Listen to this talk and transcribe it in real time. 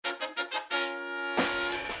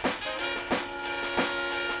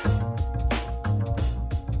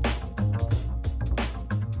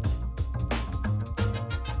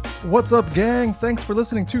What's up, gang? Thanks for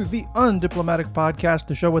listening to the Undiplomatic Podcast,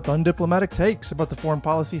 the show with undiplomatic takes about the foreign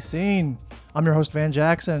policy scene. I'm your host, Van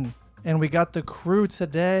Jackson, and we got the crew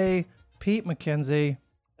today: Pete McKenzie,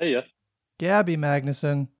 Hey, yeah. Gabby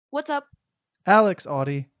Magnuson, What's up? Alex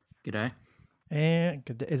Audie, G'day. and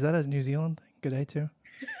good day. Is that a New Zealand thing? Good day, too.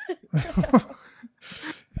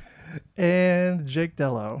 And Jake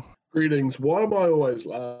Dello. Greetings. Why am I always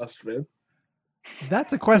last, Van?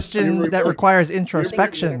 That's a question that requires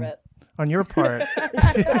introspection on your part.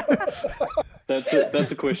 That's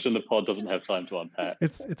a question the pod doesn't have time to unpack.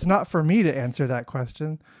 It's not for me to answer that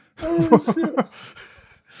question.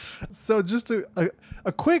 So just a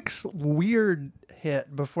quick weird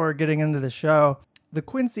hit before getting into the show. The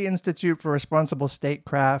Quincy Institute for Responsible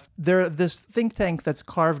Statecraft, they're this think tank that's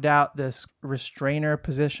carved out this restrainer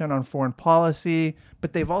position on foreign policy,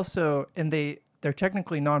 but they've also, and they're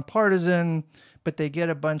technically nonpartisan, but they get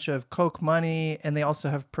a bunch of Koch money, and they also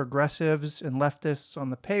have progressives and leftists on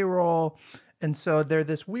the payroll. And so they're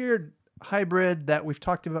this weird hybrid that we've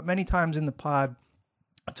talked about many times in the pod.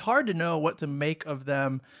 It's hard to know what to make of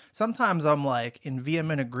them. Sometimes I'm like in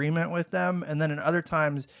vehement agreement with them, and then in other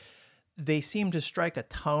times they seem to strike a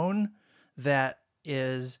tone that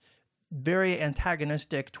is very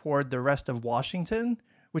antagonistic toward the rest of Washington,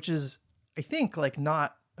 which is, I think, like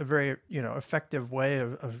not a very, effective way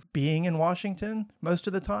of being in Washington most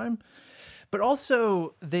of the time. But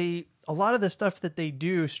also a lot of the stuff that they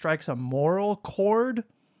do strikes a moral chord,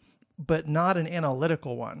 but not an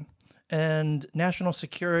analytical one. And national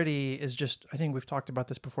security is just, I think we've talked about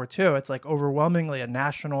this before too. It's like overwhelmingly a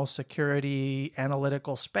national security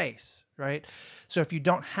analytical space, right? So if you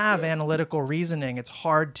don't have analytical reasoning, it's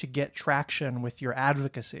hard to get traction with your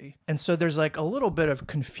advocacy. And so there's like a little bit of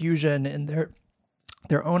confusion in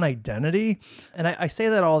their own identity. And I say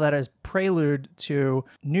that all that as prelude to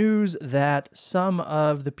news that some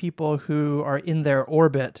of the people who are in their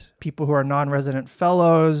orbit, people who are non-resident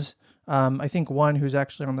fellows, I think one who's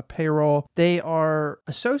actually on the payroll, they are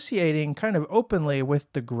associating kind of openly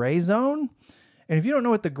with the gray zone. And if you don't know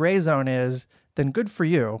what the gray zone is, then good for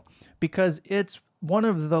you, because it's one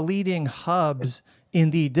of the leading hubs in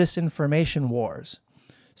the disinformation wars.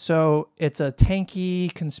 So it's a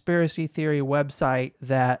tanky conspiracy theory website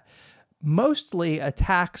that mostly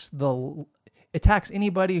attacks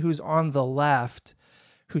anybody who's on the left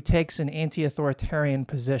who takes an anti-authoritarian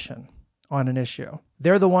position on an issue.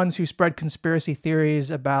 They're the ones who spread conspiracy theories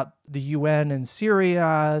about the UN and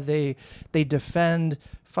Syria. They defend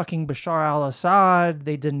fucking Bashar al-Assad.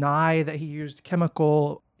 They deny that he used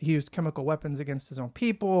chemical weapons against his own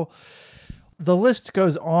people. The list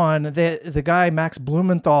goes on. The guy, Max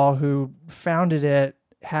Blumenthal, who founded it,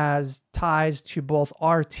 has ties to both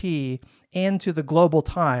RT and to the Global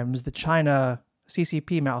Times, the China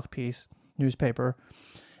CCP mouthpiece newspaper.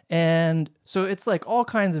 And so it's like all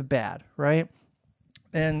kinds of bad, right?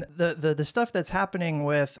 And the stuff that's happening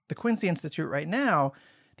with the Quincy Institute right now,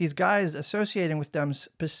 these guys associating with them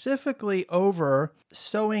specifically over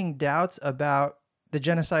sowing doubts about the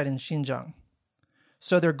genocide in Xinjiang.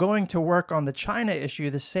 So they're going to work on the China issue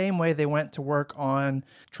the same way they went to work on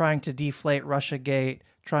trying to deflate Russiagate,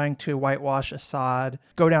 trying to whitewash Assad,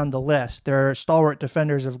 go down the list. They're stalwart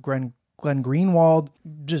defenders of Glenn Greenwald,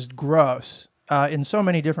 just gross in so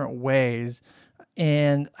many different ways.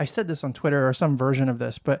 And I said this on Twitter or some version of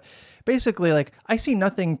this, but basically, like, I see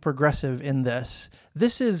nothing progressive in this.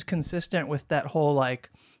 This is consistent with that whole, like,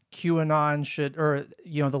 QAnon should, or,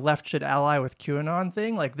 the left should ally with QAnon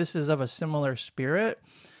thing. Like, this is of a similar spirit,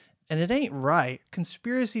 and it ain't right.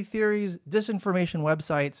 Conspiracy theories, disinformation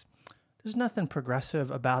websites, there's nothing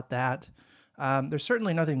progressive about that. There's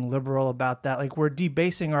certainly nothing liberal about that. Like, we're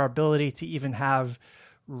debasing our ability to even have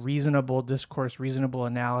reasonable discourse, reasonable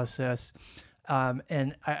analysis.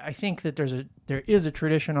 And I think that there is a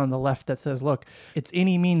tradition on the left that says, look, it's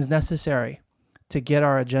any means necessary to get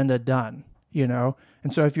our agenda done,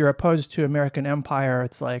 And so if you're opposed to American empire,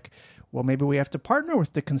 it's like, well, maybe we have to partner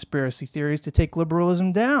with the conspiracy theories to take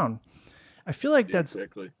liberalism down. I feel like that's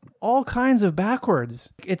all kinds of backwards.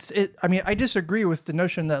 I disagree with the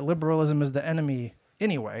notion that liberalism is the enemy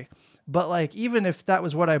anyway. But like, even if that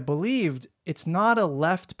was what I believed, it's not a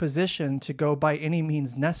left position to go by any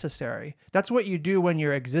means necessary. That's what you do when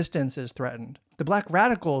your existence is threatened. The black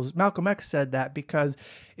radicals, Malcolm X said that because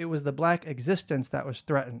it was the black existence that was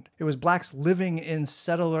threatened. It was blacks living in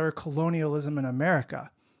settler colonialism in America.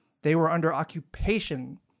 They were under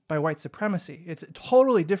occupation by white supremacy. It's a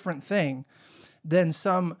totally different thing than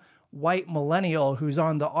some white millennial who's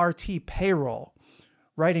on the RT payroll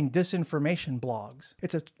writing disinformation blogs.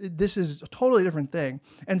 This is a totally different thing.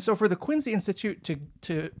 And so for the Quincy Institute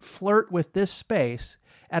to flirt with this space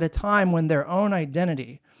at a time when their own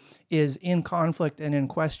identity is in conflict and in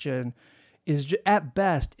question is at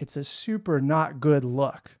best, it's a super not good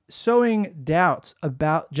look. Sowing doubts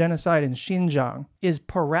about genocide in Xinjiang is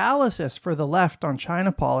paralysis for the left on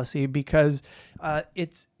China policy because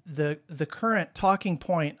it's the current talking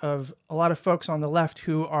point of a lot of folks on the left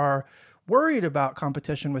who are worried about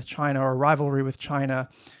competition with China or rivalry with China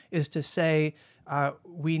is to say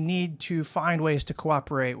we need to find ways to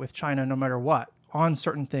cooperate with China no matter what on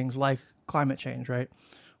certain things like climate change, right?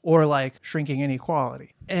 Or like shrinking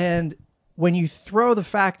inequality. And when you throw the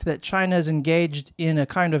fact that China is engaged in a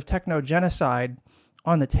kind of techno-genocide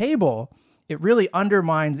on the table, it really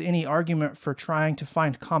undermines any argument for trying to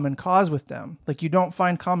find common cause with them. Like you don't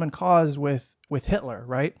find common cause with Hitler,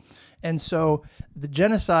 right? And so the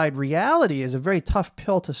genocide reality is a very tough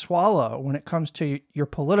pill to swallow when it comes to your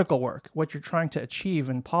political work, what you're trying to achieve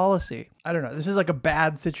in policy. I don't know. This is like a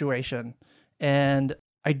bad situation. And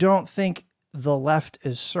I don't think the left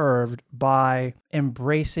is served by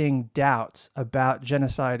embracing doubts about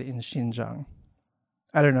genocide in Xinjiang.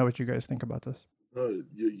 I don't know what you guys think about this. No,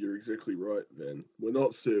 you're exactly right, Van. We're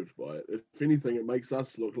not served by it. If anything, it makes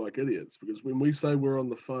us look like idiots because when we say we're on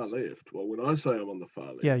the far left, well, when I say I'm on the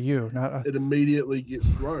far left, yeah, you, not us, it immediately gets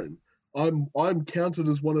thrown. I'm counted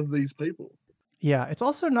as one of these people. Yeah, it's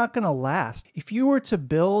also not going to last. If you were to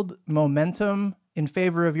build momentum in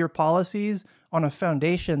favor of your policies on a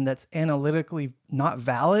foundation that's analytically not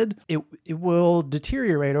valid, it will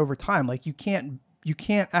deteriorate over time. Like you can't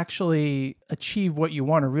actually achieve what you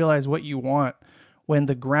want or realize what you want when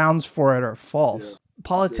the grounds for it are false. Yeah,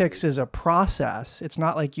 politics exactly. Is a process. It's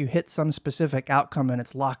not like you hit some specific outcome and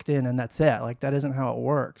it's locked in and that's it. Like that isn't how it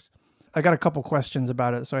works. I got a couple questions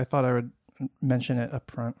about it, so I thought I would mention it up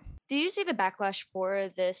front. Do you see the backlash for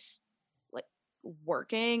this like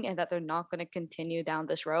working and that they're not going to continue down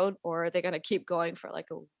this road, or are they going to keep going for like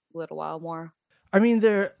a little while more? I mean,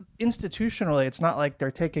 they're institutionally, it's not like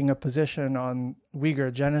they're taking a position on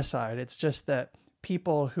Uyghur genocide. It's just that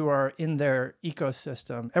people who are in their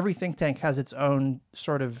ecosystem, every think tank has its own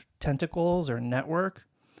sort of tentacles or network.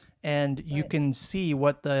 And you can see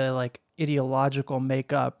what the like ideological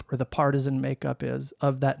makeup or the partisan makeup is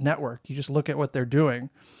of that network. You just look at what they're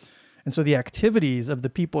doing. And so the activities of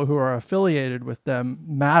the people who are affiliated with them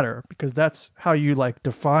matter because that's how you like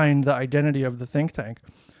define the identity of the think tank.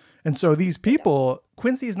 And so these people,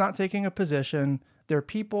 Quincy's not taking a position. Their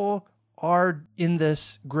people are in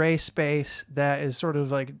this gray space that is sort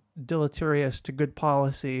of like deleterious to good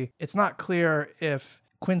policy. It's not clear if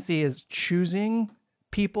Quincy is choosing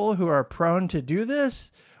people who are prone to do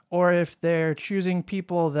this or if they're choosing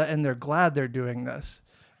people that and they're glad they're doing this.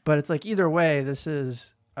 But it's like either way, this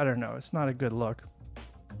is, I don't know, it's not a good look.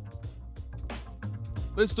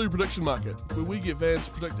 Let's do Prediction Market, where we get Van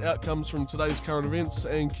to predict outcomes from today's current events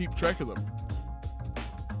and keep track of them.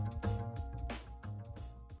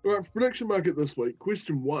 All right, for Prediction Market this week,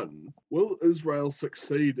 question 1. Will Israel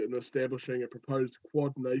succeed in establishing a proposed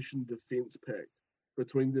Quad Nation Defense Pact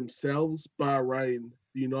between themselves, Bahrain,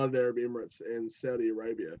 the United Arab Emirates, and Saudi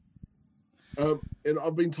Arabia? And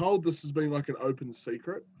I've been told this has been like an open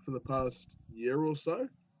secret for the past year or so.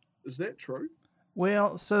 Is that true?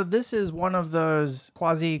 Well, so this is one of those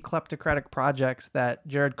quasi-kleptocratic projects that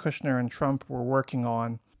Jared Kushner and Trump were working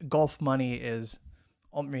on. Gulf money is,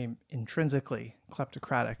 I mean, intrinsically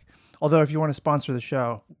kleptocratic. Although if you want to sponsor the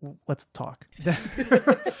show, let's talk.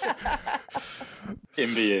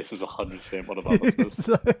 MBS is 100% one of our listeners. It's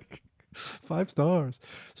like 5 stars.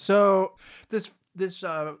 So this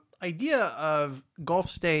idea of Gulf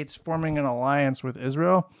states forming an alliance with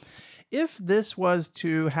Israel, if this was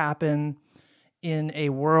to happen in a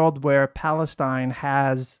world where Palestine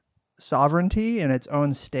has sovereignty in its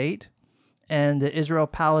own state and the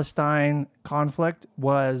Israel-Palestine conflict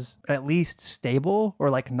was at least stable or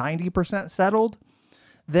like 90% settled,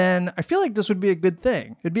 then I feel like this would be a good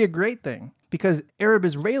thing. It'd be a great thing because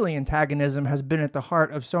Arab-Israeli antagonism has been at the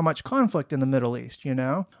heart of so much conflict in the Middle East, you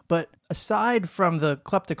know? But aside from the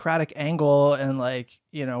kleptocratic angle and like,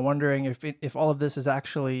 you know, wondering if all of this is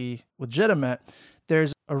actually legitimate,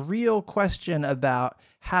 there's a real question about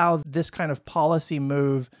how this kind of policy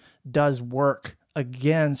move does work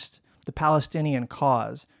against the Palestinian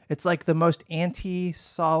cause. It's like the most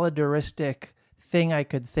anti-solidaristic thing I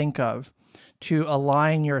could think of to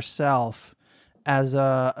align yourself as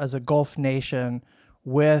a Gulf nation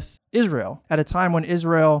with Israel at a time when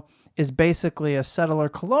Israel is basically a settler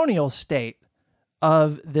colonial state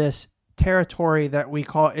of this territory that we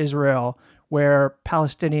call Israel, where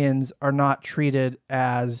Palestinians are not treated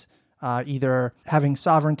as either having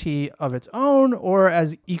sovereignty of its own or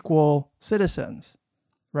as equal citizens.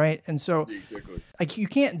 right? And so Yeah, exactly. like you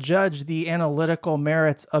can't judge the analytical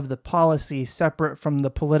merits of the policy separate from the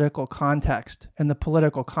political context and the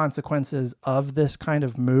political consequences of this kind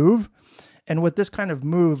of move. And what this kind of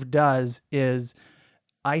move does is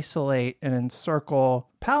isolate and encircle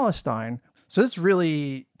Palestine. So it's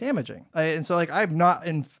really damaging. And so like I'm not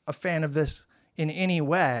a fan of this in any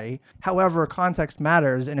way. However, context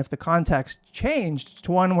matters. And if the context changed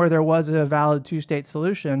to one where there was a valid two-state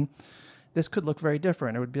solution, this could look very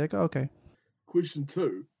different. It would be like, oh, okay. Question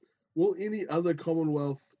 2. Will any other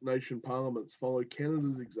Commonwealth nation parliaments follow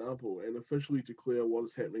Canada's example and officially declare what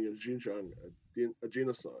is happening in Xinjiang a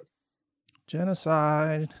genocide?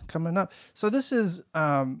 Genocide coming up. So this is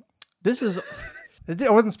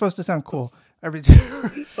it wasn't supposed to sound cool. I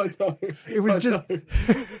know. It was just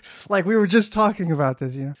like we were just talking about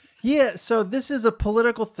this, you know? Yeah, so this is a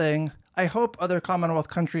political thing. I hope other Commonwealth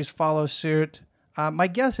countries follow suit. My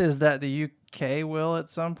guess is that the UK will at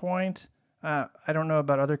some point. I don't know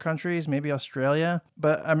about other countries, maybe Australia,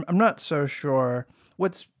 but I'm not so sure.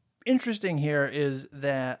 What's interesting here is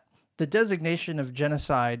that the designation of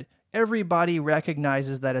genocide, everybody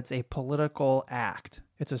recognizes that it's a political act.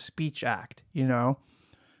 It's a speech act, you know?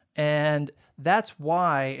 And that's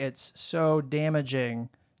why it's so damaging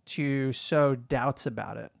to sow doubts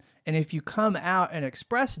about it. And if you come out and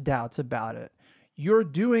express doubts about it, you're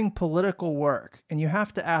doing political work, and you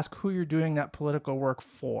have to ask who you're doing that political work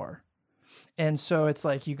for. And so it's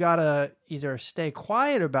like you got to either stay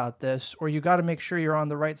quiet about this or you got to make sure you're on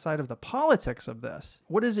the right side of the politics of this.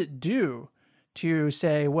 What does it do to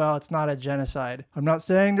say, well, it's not a genocide? I'm not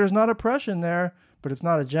saying there's not oppression there, but it's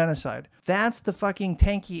not a genocide. That's the fucking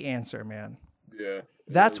tanky answer, man. Yeah.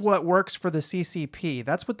 That's what works for the CCP.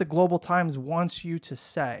 That's what the Global Times wants you to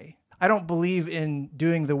say. I don't believe in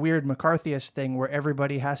doing the weird McCarthyist thing where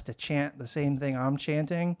everybody has to chant the same thing I'm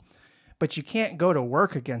chanting, but you can't go to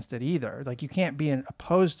work against it either. Like you can't be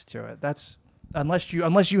opposed to it. That's unless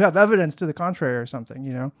you have evidence to the contrary or something,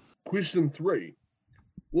 you know? Question 3.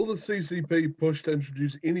 Will the CCP push to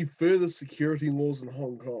introduce any further security laws in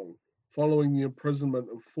Hong Kong following the imprisonment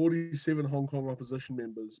of 47 Hong Kong opposition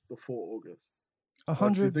members before August?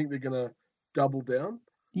 100. Do you think they're going to double down?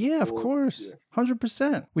 Yeah, of course.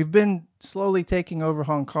 100%. We've been slowly taking over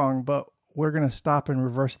Hong Kong, but we're going to stop and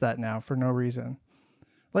reverse that now for no reason.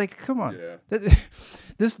 Like, come on. Yeah.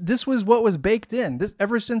 This was what was baked in. This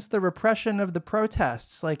ever since the repression of the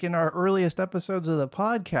protests, like in our earliest episodes of the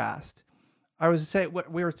podcast.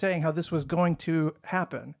 We were saying how this was going to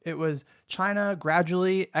happen. It was China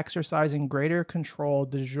gradually exercising greater control,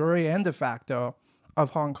 de jure and de facto,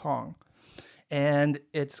 of Hong Kong. And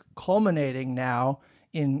it's culminating now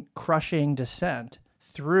in crushing dissent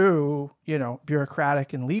through,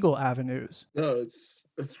 bureaucratic and legal avenues. No,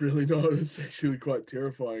 it's really not. It's actually quite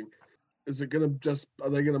terrifying. Are they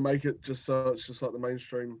going to make it just so it's just like the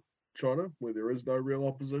mainstream China, where there is no real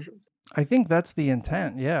opposition? I think that's the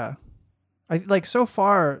intent, yeah. So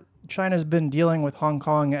far, China's been dealing with Hong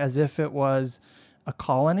Kong as if it was a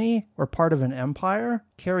colony or part of an empire.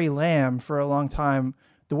 Carrie Lam, for a long time,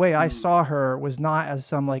 the way I saw her was not as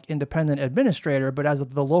some independent administrator, but as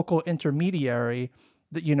the local intermediary,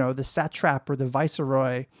 the satrap or the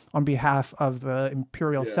viceroy on behalf of the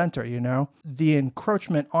imperial center, The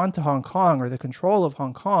encroachment onto Hong Kong or the control of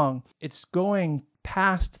Hong Kong, it's going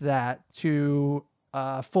past that to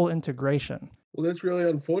full integration. Well, that's really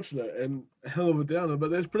unfortunate and a hell of a downer, but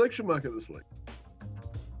there's Prediction Market this week.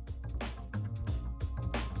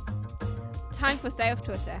 Time for Save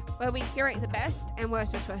Twitter, where we curate the best and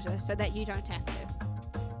worst of Twitter so that you don't have to.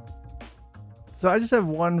 So I just have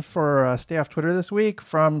one for Stay Off Twitter this week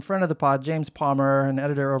from friend of the pod, James Palmer, an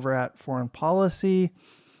editor over at Foreign Policy.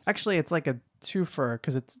 Actually, it's like a twofer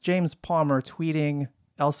because it's James Palmer tweeting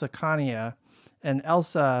Elsa Kania. And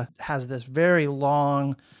Elsa has this very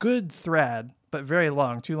long, good thread, but very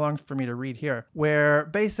long, too long for me to read here, where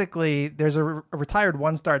basically there's a retired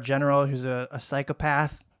one-star general who's a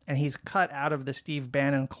psychopath, and he's cut out of the Steve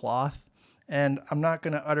Bannon cloth. And I'm not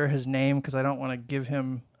going to utter his name because I don't want to give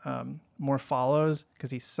him more follows because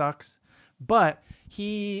he sucks. But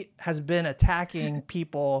he has been attacking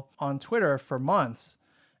people on Twitter for months,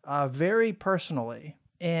 very personally.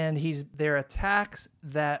 And they're attacks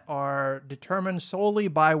that are determined solely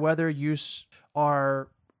by whether you are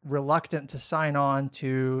reluctant to sign on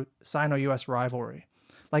to Sino-US rivalry.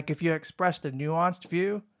 Like if you expressed a nuanced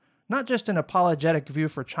view, not just an apologetic view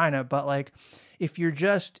for China, but if you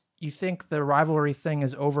think the rivalry thing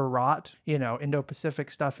is overwrought, Indo-Pacific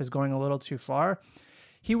stuff is going a little too far,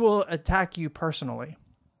 he will attack you personally.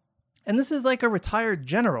 And this is like a retired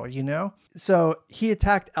general, So he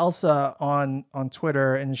attacked Elsa on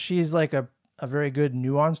Twitter, and she's like a a very good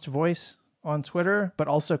nuanced voice on Twitter, but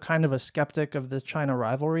also kind of a skeptic of the China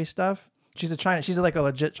rivalry stuff. She's like a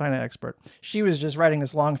legit China expert. She was just writing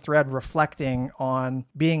this long thread reflecting on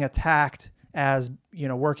being attacked as,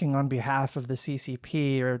 working on behalf of the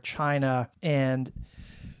CCP or China, and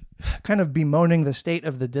kind of bemoaning the state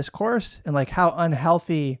of the discourse and like how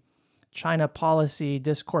unhealthy China policy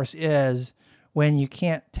discourse is when you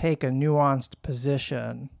can't take a nuanced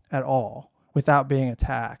position at all without being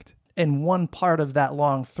attacked. In one part of that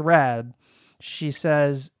long thread, she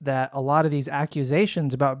says that a lot of these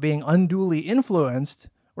accusations about being unduly influenced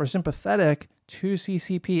or sympathetic to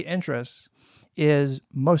CCP interests is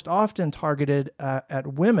most often targeted at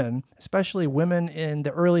women, especially women in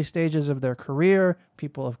the early stages of their career,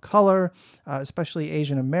 people of color, especially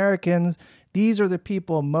Asian Americans. These are the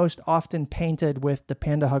people most often painted with the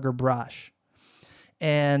panda hugger brush.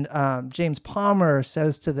 And James Palmer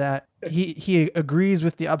says to that, he agrees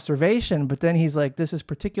with the observation, but then he's like, this is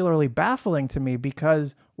particularly baffling to me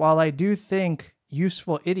because while I do think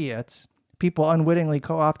useful idiots, people unwittingly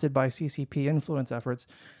co-opted by CCP influence efforts,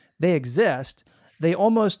 they exist, they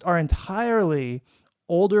almost are entirely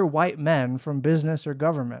older white men from business or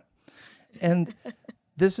government. And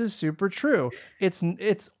this is super true.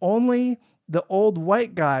 It's only the old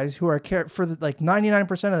white guys who are like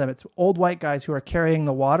 99% of them, it's old white guys who are carrying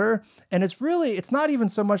the water. And it's not even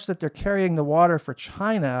so much that they're carrying the water for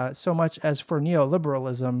China so much as for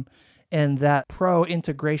neoliberalism and that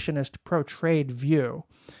pro-integrationist, pro-trade view.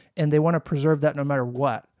 And they want to preserve that no matter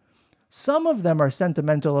what. Some of them are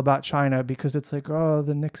sentimental about China because it's like, oh,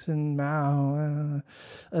 the Nixon, Mao,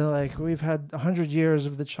 like we've had 100 years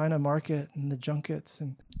of the China market and the junkets,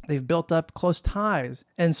 and they've built up close ties.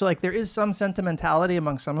 And so like there is some sentimentality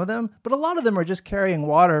among some of them, but a lot of them are just carrying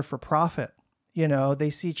water for profit. They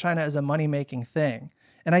see China as a money-making thing.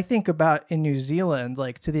 And I think about in New Zealand,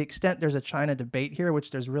 like to the extent there's a China debate here,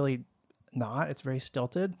 which there's really not, it's very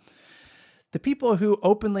stilted. The people who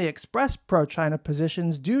openly express pro-China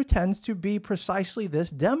positions do tends to be precisely this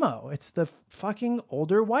demo. It's the fucking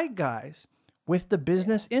older white guys with the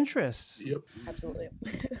business interests. Yep. Absolutely.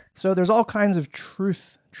 So there's all kinds of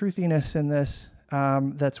truthiness in this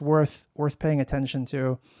that's worth paying attention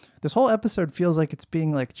to. This whole episode feels like it's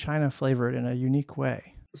being like China flavored in a unique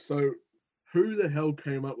way. So who the hell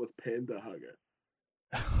came up with Panda Hugger?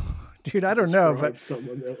 Dude, I don't know, Describe but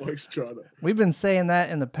someone that likes China. we've been saying that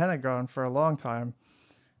in the Pentagon for a long time.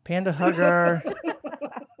 Panda hugger,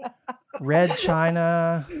 red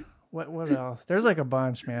China. What else? There's like a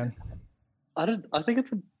bunch, man. I think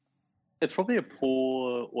it's probably a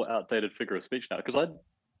poor or outdated figure of speech now because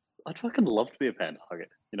I'd fucking love to be a panda hugger.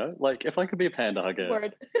 Like if I could be a panda hugger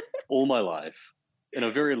Word. all my life, in a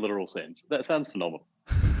very literal sense, that sounds phenomenal.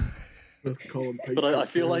 With Colin Peake, But I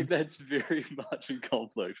feel like that's very much in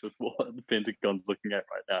conflict with what the Pentagon's looking at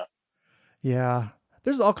right now. Yeah.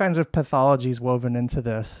 There's all kinds of pathologies woven into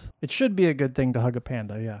this. It should be a good thing to hug a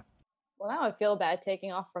panda, yeah. Well, now I feel bad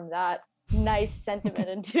taking off from that nice sentiment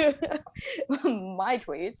into my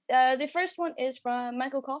tweets. The first one is from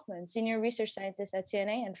Michael Kaufman, senior research scientist at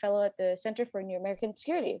CNA and fellow at the Center for New American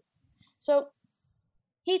Security. So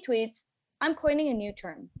he tweets, I'm coining a new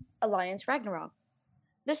term, Alliance Ragnarok.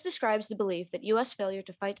 This describes the belief that U.S. failure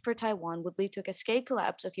to fight for Taiwan would lead to a cascade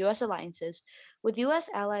collapse of U.S. alliances, with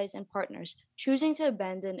U.S. allies and partners choosing to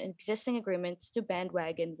abandon existing agreements to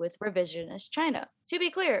bandwagon with revisionist China. To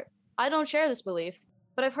be clear, I don't share this belief,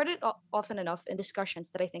 but I've heard it often enough in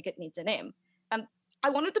discussions that I think it needs a name. I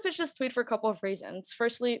wanted to pitch this tweet for a couple of reasons.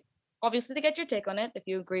 Firstly, obviously to get your take on it, if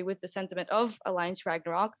you agree with the sentiment of Alliance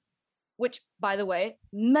Ragnarok, which, by the way,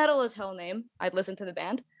 metal as hell name. I'd listen to the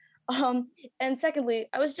band. And secondly,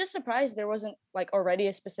 I was just surprised there wasn't like already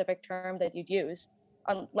a specific term that you'd use,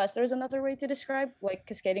 unless there was another way to describe like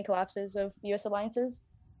cascading collapses of U.S. alliances.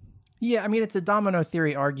 Yeah, I mean, it's a domino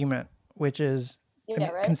theory argument, which is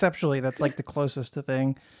Right? conceptually that's like the closest to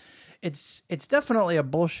thing. It's definitely a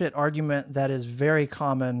bullshit argument that is very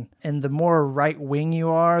common. And the more right wing you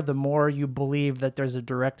are, the more you believe that there's a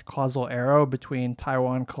direct causal arrow between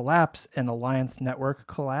Taiwan collapse and alliance network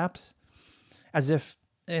collapse, as if.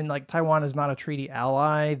 And like Taiwan is not a treaty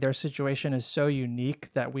ally. Their situation is so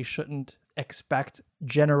unique that we shouldn't expect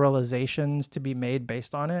generalizations to be made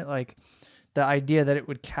based on it. Like the idea that it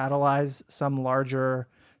would catalyze some larger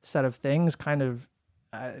set of things kind of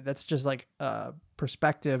that's just like a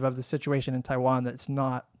perspective of the situation in Taiwan does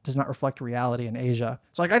not reflect reality in Asia.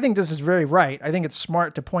 So like I think this is very right. I think it's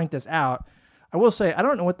smart to point this out. I will say I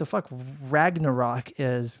don't know what the fuck Ragnarok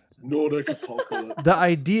is. Nordic apocalypse. The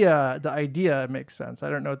idea makes sense.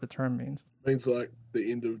 I don't know what the term means. Means like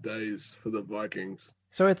the end of days for the Vikings.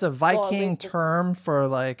 So it's a Viking least term for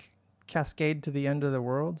like cascade to the end of the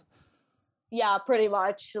world. Yeah, pretty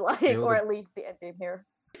much. Like, Yeah, or the- at least the end game here.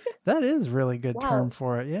 That is really good Wow. term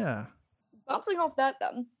for it. Yeah. Bouncing off that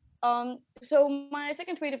then. So my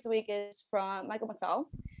second tweet of the week is from Michael McFell,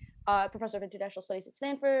 professor of international studies at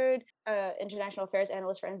Stanford, international affairs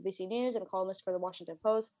analyst for NBC News, and a columnist for the Washington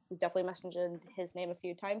Post. We've definitely mentioned his name a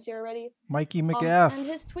few times here already. Mikey McF. And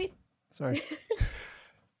his tweet, Sorry.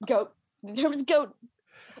 goat. The term is goat.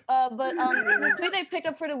 But his tweet I picked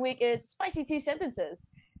up for the week is spicy 2 sentences.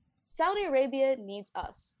 Saudi Arabia needs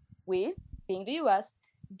us. We, being the US,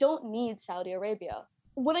 don't need Saudi Arabia.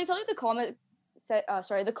 When I tell you the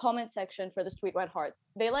comment section for this tweet went hard.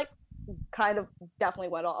 They like kind of definitely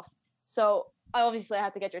went off. So I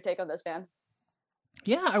had to get your take on this, man.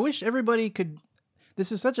 Yeah, I wish everybody could.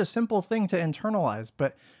 This is such a simple thing to internalize,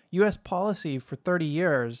 but U.S. policy for 30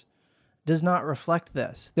 years does not reflect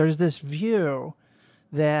this. There's this view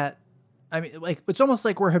that, I mean, like, it's almost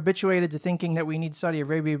like we're habituated to thinking that we need Saudi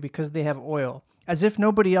Arabia because they have oil, as if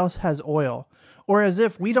nobody else has oil, or as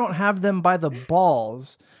if we don't have them by the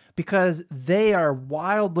balls because they are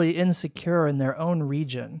wildly insecure in their own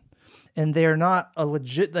region. And they're not a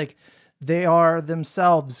legit, like, they are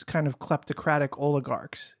themselves kind of kleptocratic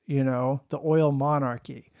oligarchs, you know, the oil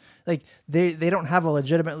monarchy. Like, they don't have a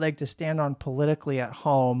legitimate leg to stand on politically at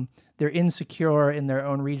home. They're insecure in their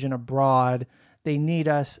own region abroad. They need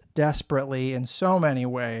us desperately in so many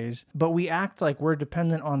ways, but we act like we're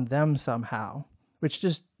dependent on them somehow, which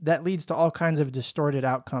just, that leads to all kinds of distorted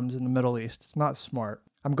outcomes in the Middle East. It's not smart.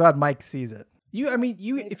 I'm glad Mike sees it.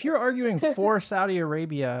 If you're arguing for Saudi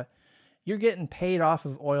Arabia, you're getting paid off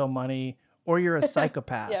of oil money, or you're a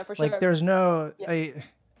psychopath. Yeah, for sure. Like, there's no, Yeah.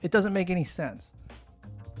 it doesn't make any sense.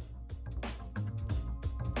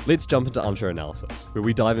 Let's jump into Armchair Analysis, where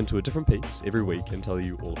we dive into a different piece every week and tell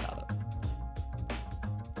you all about it.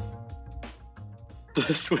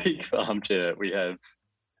 This week for Armchair, we have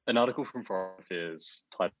an article from Foreign Affairs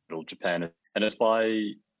titled Japan, and it's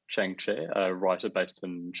by Chang Che, a writer based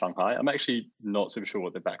in Shanghai. I'm actually not super sure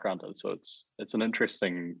what their background is, so it's an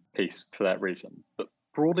interesting piece for that reason. But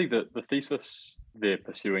broadly, the thesis they're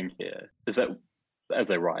pursuing here is that, as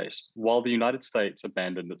they write, while the United States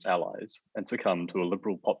abandoned its allies and succumbed to a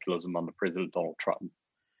liberal populism under President Donald Trump,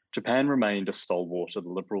 Japan remained a stalwart of the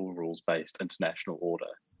liberal rules-based international order.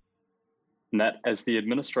 And that as the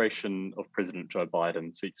administration of President Joe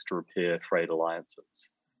Biden seeks to repair frayed alliances,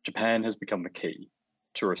 Japan has become the key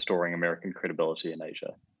to restoring American credibility in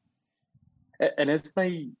Asia. And as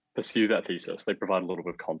they pursue that thesis, they provide a little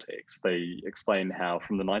bit of context. They explain how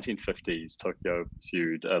from the 1950s, Tokyo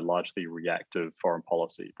pursued a largely reactive foreign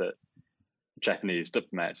policy that Japanese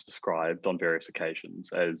diplomats described on various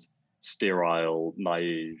occasions as sterile,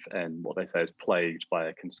 naive, and what they say is plagued by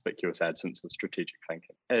a conspicuous absence of strategic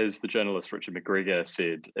thinking. As the journalist Richard McGregor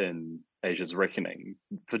said in Asia's Reckoning,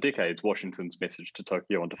 for decades, Washington's message to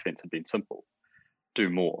Tokyo on defense had been simple: do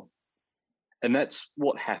more. And that's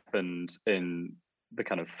what happened in the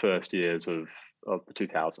kind of first years of the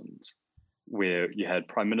 2000s, where you had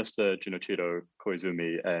Prime Minister Junichiro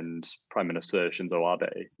Koizumi and Prime Minister Shinzo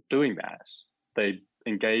Abe doing that. They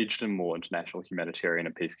engaged in more international humanitarian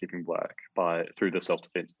and peacekeeping work through the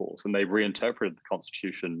self-defense force, and they reinterpreted the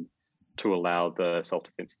constitution to allow the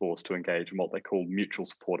self-defense force to engage in what they call mutual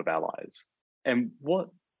support of allies. And what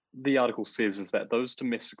the article says is that those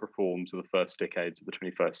domestic reforms of the first decades of the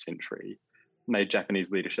 21st century made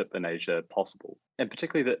Japanese leadership in Asia possible, and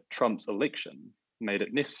particularly that Trump's election made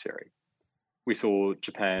it necessary. We saw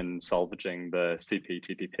Japan salvaging the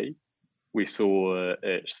CPTPP. We saw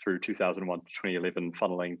it through 2001 to 2011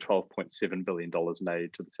 funneling $12.7 billion in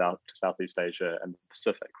aid to Southeast Asia and the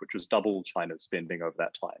Pacific, which was double China's spending over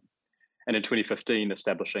that time. And in 2015,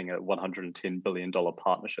 establishing a $110 billion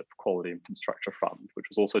partnership for Quality Infrastructure Fund, which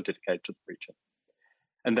was also dedicated to the region.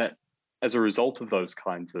 And that as a result of those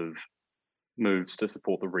kinds of moves to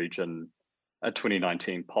support the region, a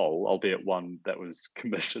 2019 poll, albeit one that was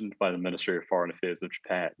commissioned by the Ministry of Foreign Affairs of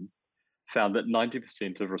Japan, found that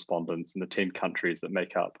 90% of respondents in the 10 countries that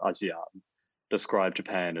make up ASEAN describe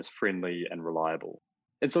Japan as friendly and reliable.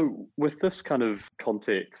 And so with this kind of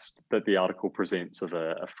context that the article presents of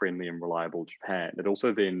a friendly and reliable Japan, it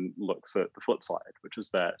also then looks at the flip side, which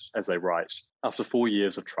is that, as they write, after 4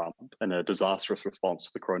 years of Trump and a disastrous response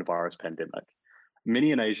to the coronavirus pandemic,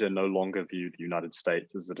 many in Asia no longer view the United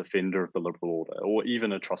States as a defender of the liberal order or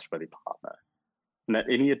even a trustworthy partner. And that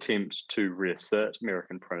any attempt to reassert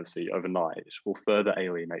American primacy overnight will further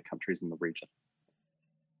alienate countries in the region.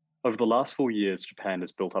 Over the last 4 years, Japan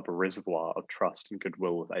has built up a reservoir of trust and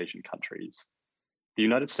goodwill with Asian countries. The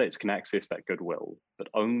United States can access that goodwill, but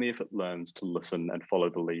only if it learns to listen and follow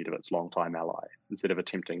the lead of its longtime ally instead of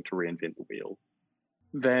attempting to reinvent the wheel.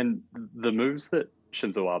 Then the moves that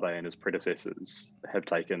Shinzo Abe and his predecessors have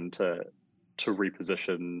taken to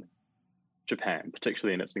reposition Japan,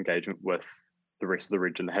 particularly in its engagement with the rest of the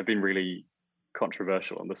region, have been really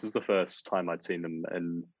controversial. And this is the first time I'd seen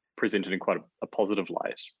them presented in quite a positive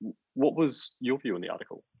light. What was your view on the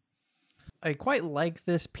article? I quite like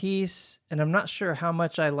this piece, and I'm not sure how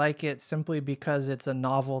much I like it simply because it's a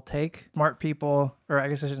novel take. Smart people, or I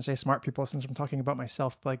guess I shouldn't say smart people since I'm talking about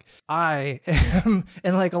myself, but like I am,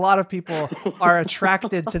 and like a lot of people are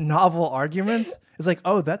attracted to novel arguments. It's like,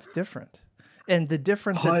 oh, that's different. And the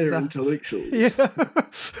difference higher intellectuals, yeah.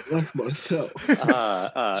 like myself.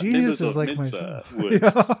 Genius is like myself.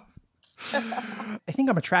 Yeah. I think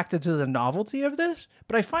I'm attracted to the novelty of this,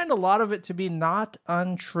 but I find a lot of it to be not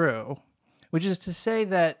untrue, which is to say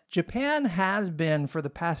that Japan has been, for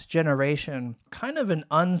the past generation, kind of an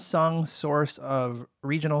unsung source of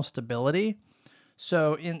regional stability.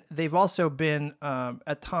 So they've also been,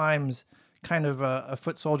 at times, kind of a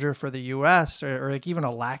foot soldier for the U.S. or like even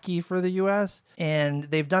a lackey for the U.S. And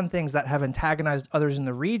they've done things that have antagonized others in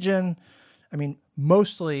the region. I mean,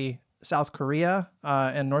 mostly South Korea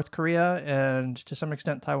and North Korea, and to some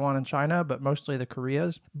extent Taiwan and China, but mostly the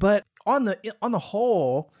Koreas. But on the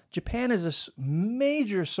whole, Japan is a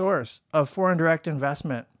major source of foreign direct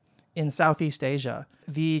investment in Southeast Asia.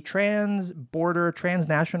 The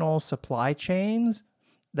transnational supply chains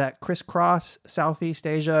that crisscross Southeast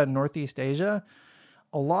Asia and Northeast Asia,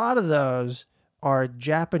 a lot of those are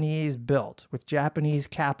Japanese built with Japanese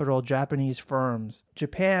capital, Japanese firms.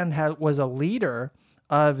 Japan was a leader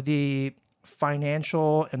of the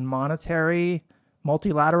financial and monetary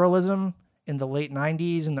multilateralism in the late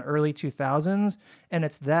 90s and the early 2000s. And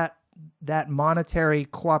it's that monetary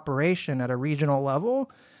cooperation at a regional level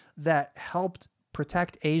that helped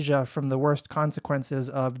protect Asia from the worst consequences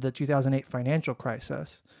of the 2008 financial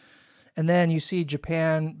crisis. And then you see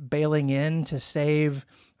Japan bailing in to save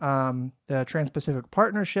the Trans-Pacific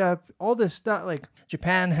Partnership, all this stuff. Like,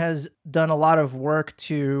 Japan has done a lot of work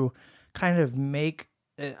to kind of make,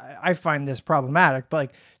 I find this problematic, but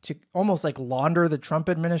like to almost like launder the Trump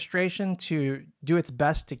administration to do its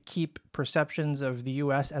best to keep perceptions of the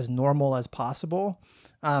U.S. as normal as possible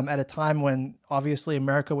at a time when obviously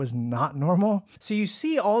America was not normal. So you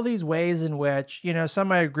see all these ways in which, you know,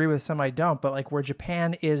 some I agree with, some I don't, but like where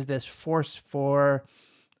Japan is this force for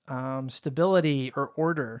stability or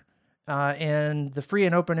order. And the free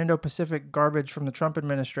and open Indo-Pacific garbage from the Trump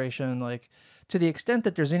administration, like to the extent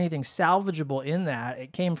that there's anything salvageable in that,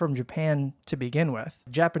 it came from Japan to begin with.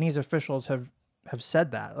 Japanese officials have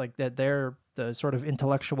said that, like that they're the sort of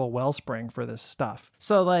intellectual wellspring for this stuff.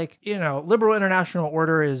 So like, you know, liberal international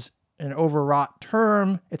order is an overwrought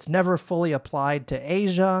term. It's never fully applied to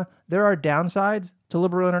Asia. There are downsides to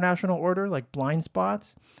liberal international order, like blind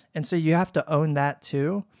spots. And so you have to own that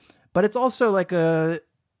too. But it's also like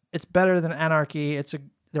it's better than anarchy.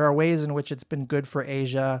 There are ways in which it's been good for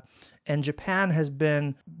Asia. And Japan has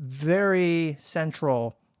been very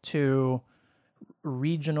central to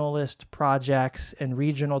regionalist projects and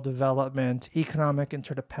regional development, economic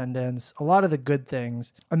interdependence, a lot of the good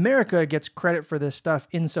things. America gets credit for this stuff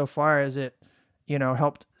insofar as it, you know,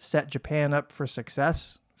 helped set Japan up for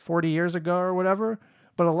success 40 years ago or whatever.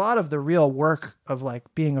 But a lot of the real work of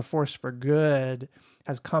like being a force for good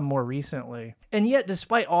has come more recently. And yet,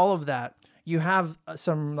 despite all of that, you have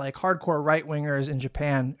some like hardcore right-wingers in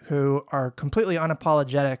Japan who are completely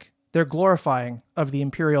unapologetic. They're glorifying of the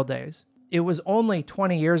imperial days. It was only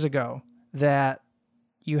 20 years ago that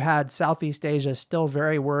you had Southeast Asia still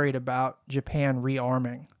very worried about Japan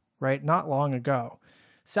rearming, right? Not long ago.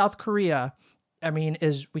 South Korea, I mean,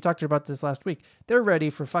 we talked about this last week, they're ready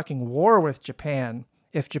for fucking war with Japan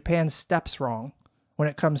if Japan steps wrong when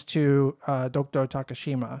it comes to Dokdo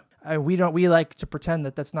Takashima. We like to pretend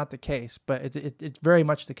that that's not the case, but it's very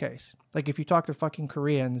much the case. Like if you talk to fucking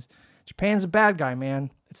Koreans, Japan's a bad guy,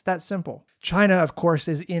 man. It's that simple. China, of course,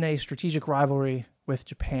 is in a strategic rivalry with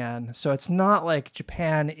Japan. So it's not like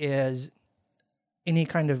Japan is any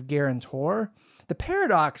kind of guarantor. The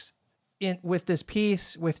paradox with this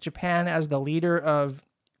piece, with Japan as the leader of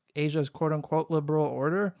Asia's quote-unquote liberal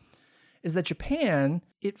order, is that Japan,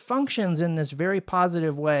 it functions in this very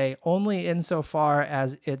positive way only insofar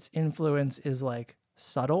as its influence is like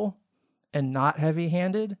subtle and not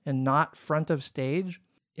heavy-handed and not front of stage.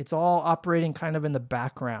 It's all operating kind of in the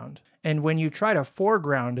background. And when you try to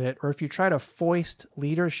foreground it, or if you try to foist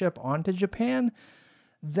leadership onto Japan,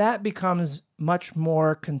 that becomes much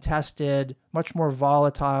more contested, much more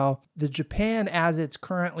volatile. The Japan as it's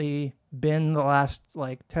currently been the last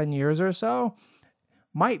like 10 years or so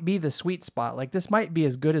might be the sweet spot. Like this might be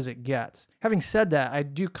as good as it gets. Having said that, I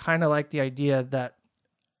do kind of like the idea that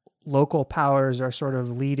local powers are sort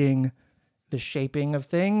of leading the shaping of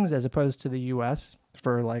things as opposed to the US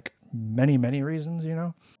for like many, many reasons, you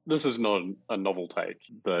know? This is not a novel take.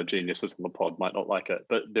 The geniuses in the pod might not like it,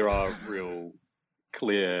 but there are real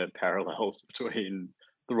clear parallels between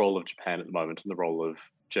the role of Japan at the moment and the role of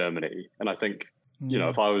Germany. And I think, you know,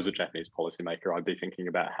 if I was a Japanese policymaker, I'd be thinking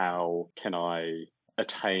about how can I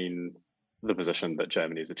attain the position that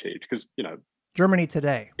Germany has achieved? Because, you know, Germany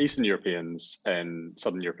today. Eastern Europeans and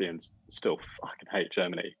Southern Europeans still fucking hate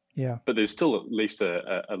Germany. Yeah. But there's still at least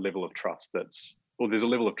a level of trust there's a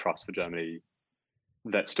level of trust for Germany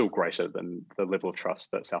that's still greater than the level of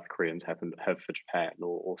trust that South Koreans have for Japan,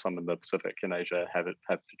 or some in the Pacific and Asia have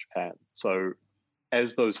for Japan. So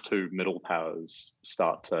as those two middle powers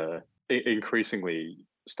increasingly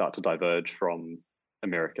start to diverge from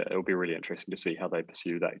America, it'll be really interesting to see how they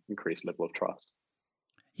pursue that increased level of trust.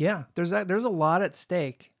 Yeah, there's a lot at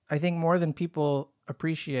stake. I think more than people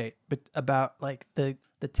appreciate, but about like the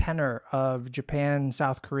tenor of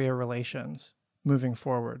Japan-South Korea relations moving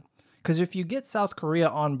forward. Because if you get South Korea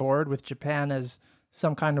on board with Japan as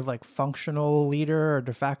some kind of like functional leader or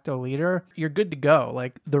de facto leader, you're good to go.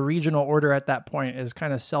 Like the regional order at that point is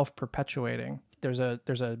kind of self-perpetuating. There's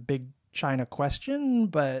a big China question,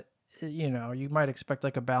 but you know, you might expect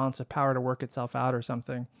like a balance of power to work itself out or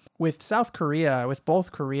something. With South Korea, with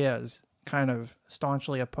both Koreas kind of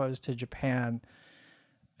staunchly opposed to Japan,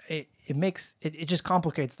 it just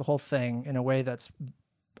complicates the whole thing in a way that's,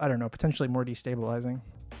 I don't know, potentially more destabilizing.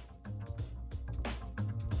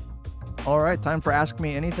 All right, time for Ask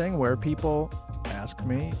Me Anything, where people ask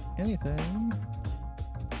me anything.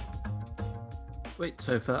 Sweet.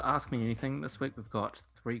 So for Ask Me Anything this week, we've got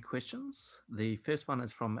 3 questions. The first one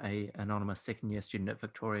is from an anonymous second-year student at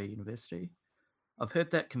Victoria University. I've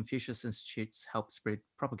heard that Confucius Institutes help spread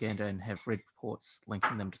propaganda and have read reports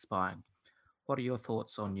linking them to spying. What are your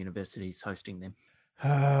thoughts on universities hosting them?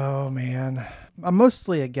 Oh, man. I'm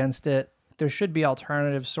mostly against it. There should be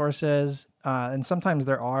alternative sources, and sometimes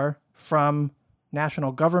there are, from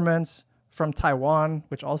national governments, from Taiwan,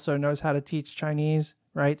 which also knows how to teach Chinese,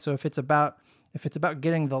 right? So if it's about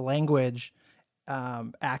getting the language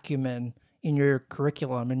acumen in your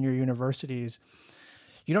curriculum in your universities,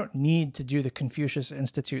 you don't need to do the Confucius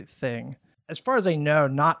Institute thing. As far as I know,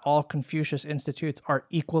 not all Confucius Institutes are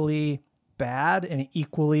equally bad and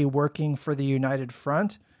equally working for the United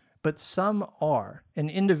Front, but some are, and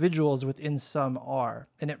individuals within some are.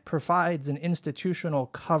 And it provides an institutional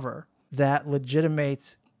cover that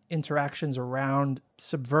legitimates interactions around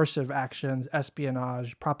subversive actions,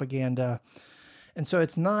 espionage, propaganda. And so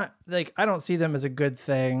it's not like, I don't see them as a good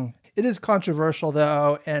thing. It is controversial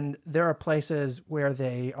though, and there are places where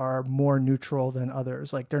they are more neutral than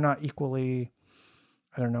others. Like they're not equally,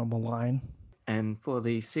 I don't know, malign. And for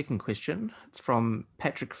the second question, it's from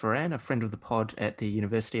Patrick Ferran, a friend of the pod at the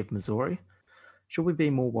University of Missouri. Should we be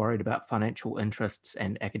more worried about financial interests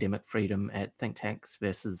and academic freedom at think tanks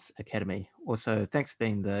versus academy? Also, thanks for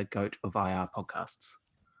being the GOAT of IR podcasts.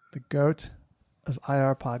 The GOAT of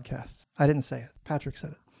IR podcasts. I didn't say it. Patrick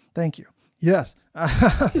said it. Thank you. Yes.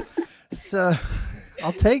 So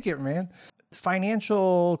I'll take it, man.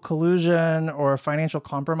 Financial collusion or financial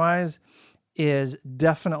compromise is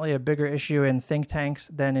definitely a bigger issue in think tanks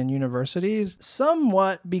than in universities,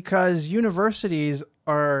 somewhat because universities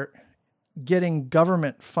are getting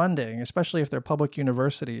government funding, especially if they're public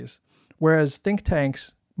universities, whereas think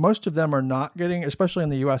tanks, most of them are not getting, especially in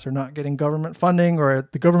the US, are not getting government funding, or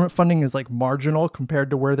the government funding is like marginal compared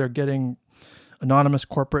to where they're getting anonymous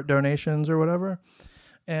corporate donations or whatever.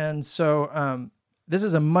 And so this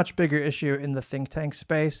is a much bigger issue in the think tank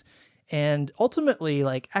space. And ultimately,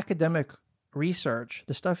 like academic research,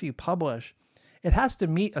 the stuff you publish, it has to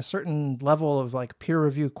meet a certain level of like peer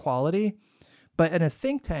review quality. But in a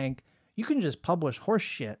think tank, you can just publish horse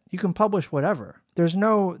shit. You can publish whatever. There's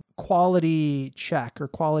no quality check or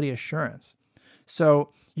quality assurance. So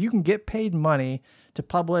you can get paid money to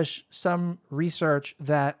publish some research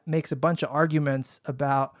that makes a bunch of arguments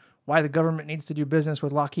about why the government needs to do business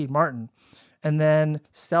with Lockheed Martin, and then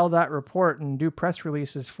sell that report and do press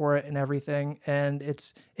releases for it and everything. And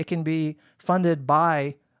it can be funded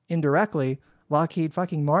by, indirectly, Lockheed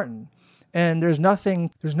fucking Martin. And there's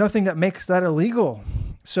nothing that makes that illegal.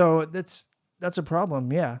 So that's a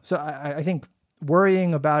problem, yeah. So I think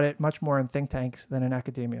worrying about it much more in think tanks than in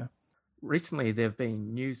academia. Recently, there have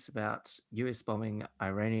been news about US bombing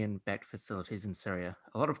Iranian-backed facilities in Syria.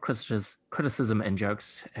 A lot of criticism and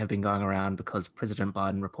jokes have been going around because President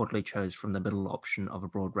Biden reportedly chose from the middle option of a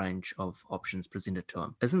broad range of options presented to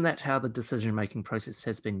him. Isn't that how the decision-making process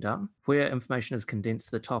has been done? Where information is condensed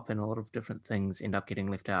to the top and a lot of different things end up getting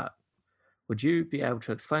left out. Would you be able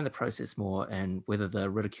to explain the process more and whether the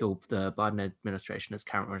ridicule the Biden administration is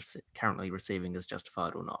currently receiving is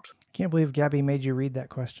justified or not? Can't believe Gabby made you read that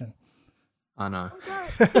question. I know.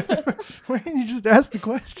 Why didn't you just ask the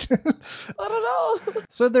question? I don't know.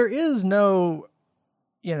 So there is no,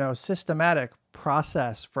 systematic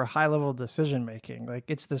process for high-level decision-making. Like,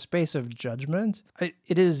 it's the space of judgment.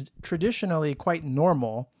 It is traditionally quite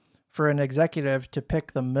normal for an executive to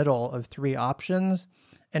pick the middle of three options.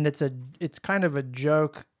 And it's kind of a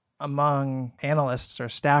joke among analysts or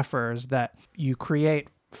staffers that you create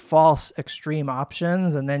false extreme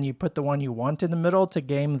options and then you put the one you want in the middle to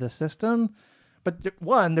game the system. But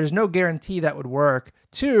one, there's no guarantee that would work.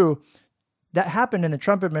 Two, that happened in the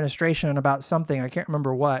Trump administration about something, I can't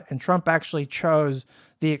remember what, and Trump actually chose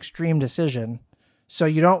the extreme decision. So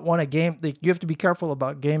you don't want to game, you have to be careful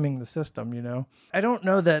about gaming the system, I don't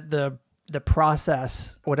know that the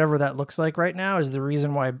process, whatever that looks like right now, is the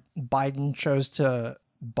reason why Biden chose to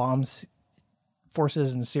bomb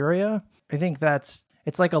forces in Syria. I think it's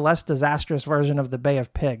like a less disastrous version of the Bay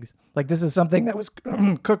of Pigs. Like, this is something that was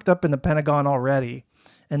cooked up in the Pentagon already.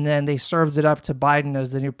 And then they served it up to Biden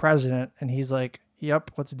as the new president. And he's like, yep,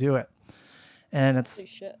 let's do it. And it's,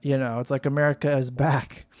 it's like America is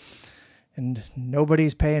back. And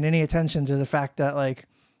nobody's paying any attention to the fact that, like,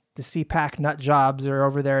 the CPAC nut jobs are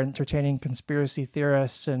over there entertaining conspiracy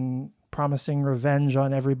theorists and promising revenge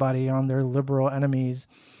on everybody, on their liberal enemies.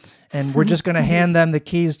 And we're just going to hand them the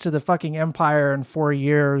keys to the fucking empire in 4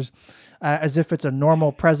 years as if it's a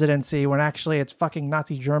normal presidency when actually it's fucking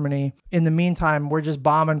Nazi Germany. In the meantime, we're just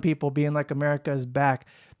bombing people being like, America is back.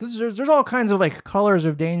 There's all kinds of like colors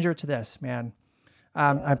of danger to this, man.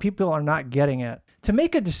 And people are not getting it. To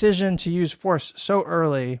make a decision to use force so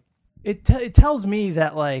early, it tells me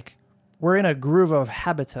that like we're in a groove of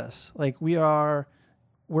habitus. Like we're on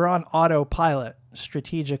autopilot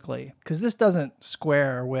strategically, because this doesn't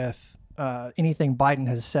square with anything Biden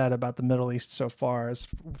has said about the Middle East so far, as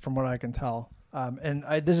from what I can tell. And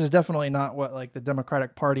this is definitely not what like the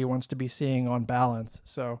Democratic Party wants to be seeing on balance.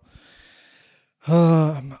 So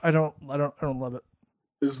I don't love it.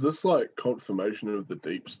 Is this like confirmation of the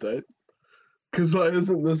deep state? Because like,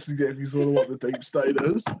 isn't this exactly sort of what the deep state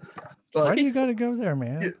is? Like, why do you got to go there,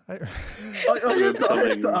 man? Yeah. I have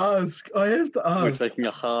to ask. We're taking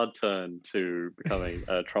a hard turn to becoming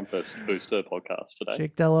a Trumpist booster podcast today.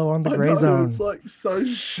 Jake Dello on the gray zone. It's like so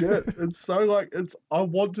shit. It's so like I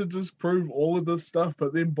want to disprove all of this stuff,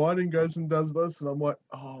 but then Biden goes and does this, and I'm like,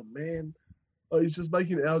 oh man, he's just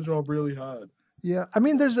making our job really hard. Yeah, I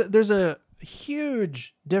mean, there's a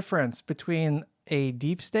huge difference between a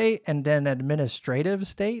deep state and an administrative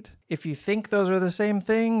state. If you think those are the same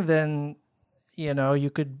thing, then, you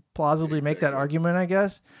could plausibly make that argument, I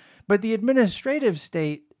guess. But the administrative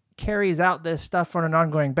state carries out this stuff on an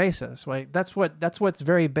ongoing basis, right? That's what's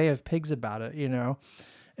very Bay of Pigs about it,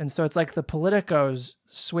 And so it's like the politicos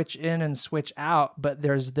switch in and switch out, but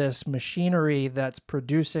there's this machinery that's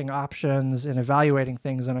producing options and evaluating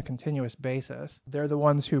things on a continuous basis. They're the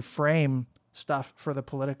ones who frame stuff for the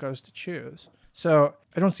politicos to choose. So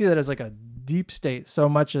I don't see that as like a deep state so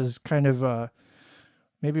much as kind of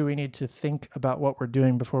maybe we need to think about what we're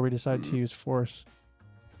doing before we decide to use force.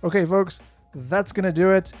 Okay, folks, that's going to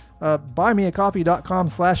do it.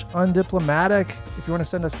 Buymeacoffee.com/undiplomatic if you want to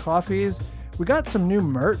send us coffees. We got some new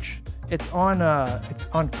merch. It's on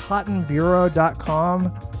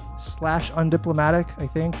cottonbureau.com/undiplomatic, I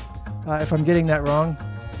think. If I'm getting that wrong,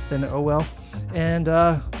 then oh well. And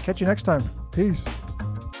catch you next time. Peace.